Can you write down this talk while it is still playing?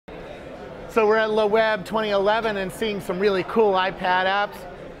So we're at LeWeb 2011 and seeing some really cool iPad apps,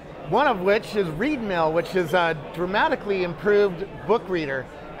 one of which is ReadMill, which is a dramatically improved book reader,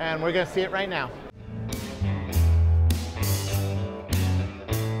 and we're going to see it right now.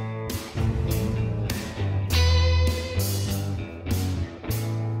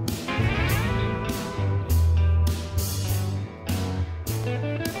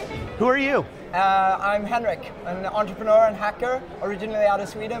 Who are you? I'm Henrik, an entrepreneur and hacker, originally out of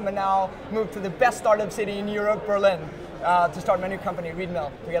Sweden, but now moved to the best startup city in Europe, Berlin, to start my new company,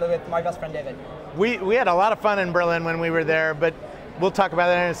 ReadMill, together with my best friend David. We had a lot of fun in Berlin when we were there, but we'll talk about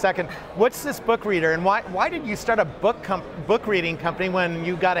that in a second. What's this book reader, and why did you start a book reading company when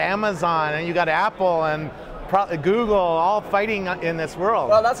you got Amazon and you got Apple and Google all fighting in this world?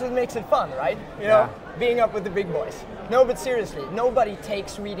 Well, that's what makes it fun, right? You know, being up with the big boys. No, but seriously, nobody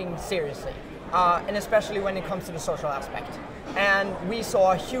takes reading seriously, and especially when it comes to the social aspect. And we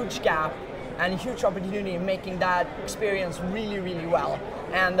saw a huge gap and a huge opportunity in making that experience really, really well.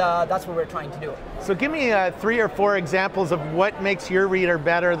 And that's what we're trying to do. So give me 3 or 4 examples of what makes your reader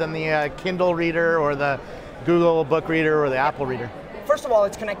better than the Kindle reader or the Google book reader or the Apple reader. First of all,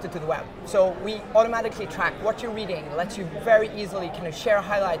 it's connected to the web. So we automatically track what you're reading, lets you very easily kind of share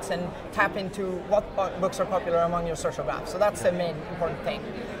highlights and tap into what books are popular among your social graph. So that's the main important thing.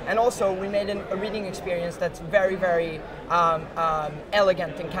 And also, we made a reading experience that's very, very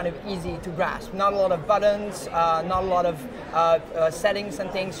elegant and kind of easy to grasp. Not a lot of buttons, not a lot of settings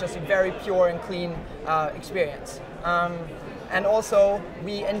and things, just a very pure and clean experience. And also,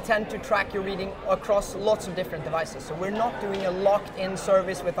 we intend to track your reading across lots of different devices. So we're not doing a locked-in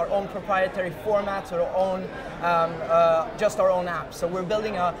service with our own proprietary formats or our own, just our own apps. So we're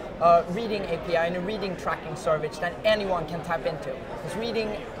building a reading API and a reading tracking service that anyone can tap into. Because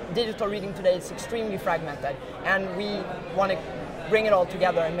digital reading today is extremely fragmented, and we want to bring it all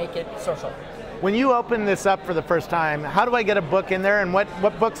together and make it social. When you open this up for the first time, how do I get a book in there, and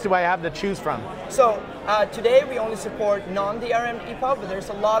what books do I have to choose from? So today we only support non-DRM EPUB, but there's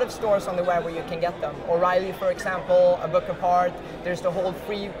a lot of stores on the web where you can get them. O'Reilly, for example, A Book Apart. There's the whole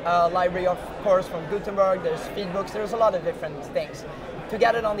free library, of course, from Gutenberg. There's Feedbooks. There's a lot of different things. To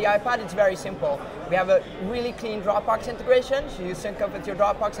get it on the iPad, it's very simple. We have a really clean Dropbox integration, so you sync up with your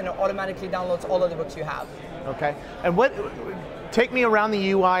Dropbox and it automatically downloads all of the books you have. Okay, and take me around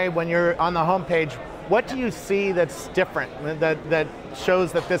the UI when you're on the homepage. What do you see that's different, that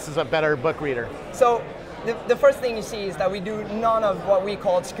shows that this is a better book reader? So the first thing you see is that we do none of what we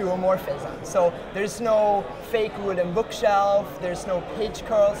call skeuomorphism. So there's no fake wooden bookshelf, there's no page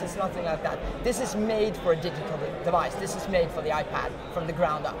curls, it's nothing like that. This is made for a digital device. This is made for the iPad from the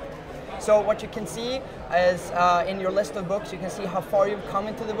ground up. So what you can see is in your list of books, you can see how far you've come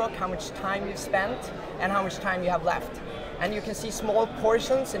into the book, how much time you've spent, and how much time you have left. And you can see small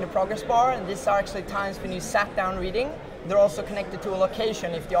portions in the progress bar, and these are actually times when you sat down reading. They're also connected to a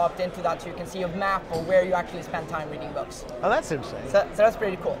location if you opt into that, so you can see a map of where you actually spend time reading books. Oh, that's interesting. So that's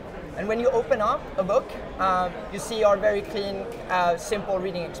pretty cool. And when you open up a book, you see our very clean, simple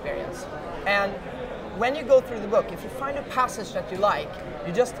reading experience. And when you go through the book, if you find a passage that you like,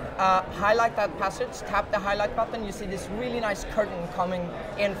 you just highlight that passage, tap the highlight button, you see this really nice curtain coming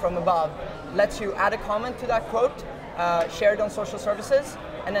in from above. Lets you add a comment to that quote, share it on social services,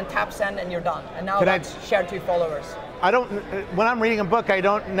 and then tap send and you're done. And now that's shared to your followers. When I'm reading a book, I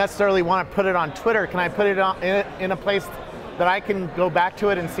don't necessarily want to put it on Twitter. Can I put it in a place that I can go back to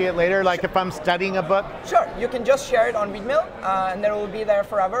it and see it later, like if I'm studying a book? Sure, you can just share it on ReadMill, and then it will be there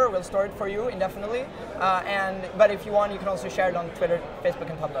forever. We'll store it for you indefinitely. But if you want, you can also share it on Twitter, Facebook,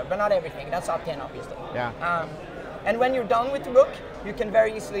 and Tumblr, but not everything. That's opt-in, obviously. Yeah. And when you're done with the book, you can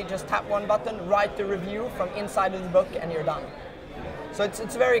very easily just tap one button, write the review from inside of the book, and you're done. So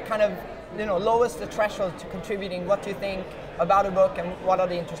it's very kind of, lowest the threshold to contributing what you think about a book and what are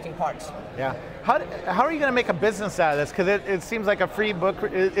the interesting parts. Yeah. How are you going to make a business out of this? Because it seems like a free book.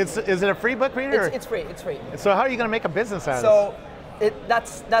 Is it a free book reader? It's free. It's free. So how are you going to make a business out of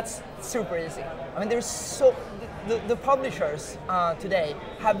this? So that's super easy. I mean, the publishers today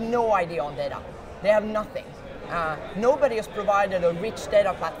have no idea on data. They have nothing. Nobody has provided a rich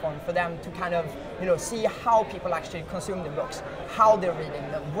data platform for them to kind of see how people actually consume the books, how they're reading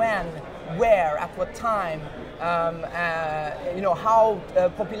them, when, where, at what time, how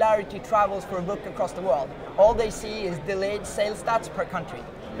popularity travels for a book across the world. All they see is delayed sales stats per country.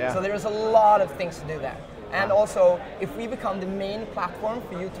 Yeah. So there's a lot of things to do there. And also, if we become the main platform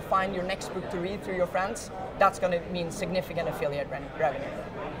for you to find your next book to read through your friends, that's going to mean significant affiliate revenue.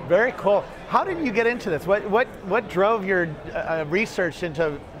 Very cool. How did you get into this? What drove your research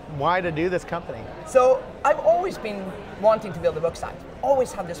into why to do this company? So I've always been wanting to build a book site.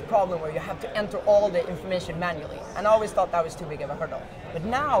 Always had this problem where you have to enter all the information manually, and I always thought that was too big of a hurdle. But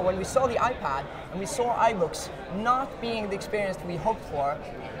now, when we saw the iPad and we saw iBooks not being the experience we hoped for,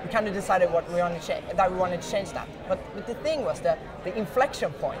 we kind of decided that we wanted to change that. But the thing was that the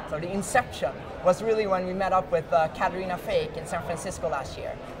inflection point, or the inception, was really when we met up with Katarina Fake in San Francisco last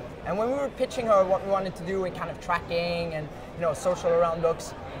year. And when we were pitching her what we wanted to do in kind of tracking and social around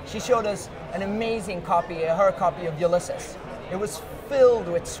books, she showed us an amazing copy, her copy of Ulysses. It was filled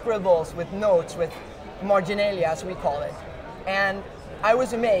with scribbles, with notes, with marginalia, as we call it. And I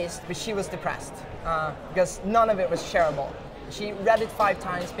was amazed, but she was depressed because none of it was shareable. She read it 5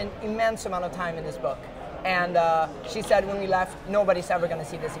 times, spent immense amount of time in this book. And she said when we left, nobody's ever going to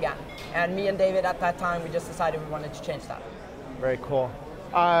see this again. And me and David at that time, we just decided we wanted to change that. Very cool.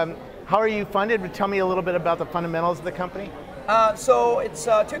 How are you funded? Tell me a little bit about the fundamentals of the company. So it's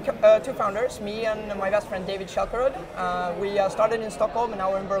two founders, me and my best friend David Shel. We started in Stockholm and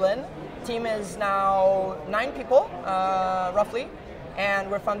now we're in Berlin. Team is now 9 people, roughly, and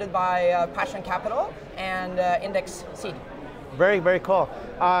we're funded by Passion Capital and Index Seed. Very, very cool.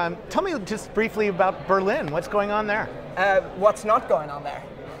 Tell me just briefly about Berlin. What's going on there? What's not going on there?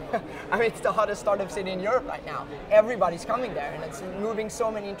 I mean, it's the hottest startup city in Europe right now. Everybody's coming there, and it's moving so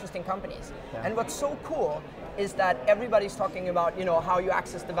many interesting companies. Yeah. And what's so cool is that everybody's talking about, how you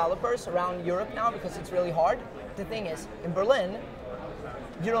access developers around Europe now because it's really hard. The thing is, in Berlin,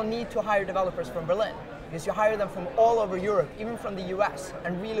 you don't need to hire developers from Berlin because you hire them from all over Europe, even from the US.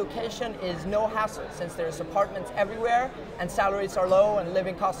 And relocation is no hassle since there's apartments everywhere and salaries are low and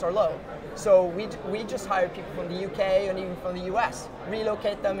living costs are low. So we just hire people from the UK and even from the US,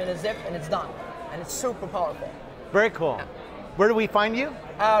 relocate them in a zip, and it's done. And it's super powerful. Very cool. Yeah. Where do we find you?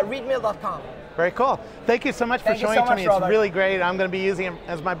 ReadMill.com. Very cool. Thank you so much for showing it to me. It's really great. I'm going to be using it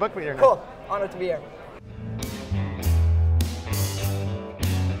as my book reader now. Cool. Honored to be here.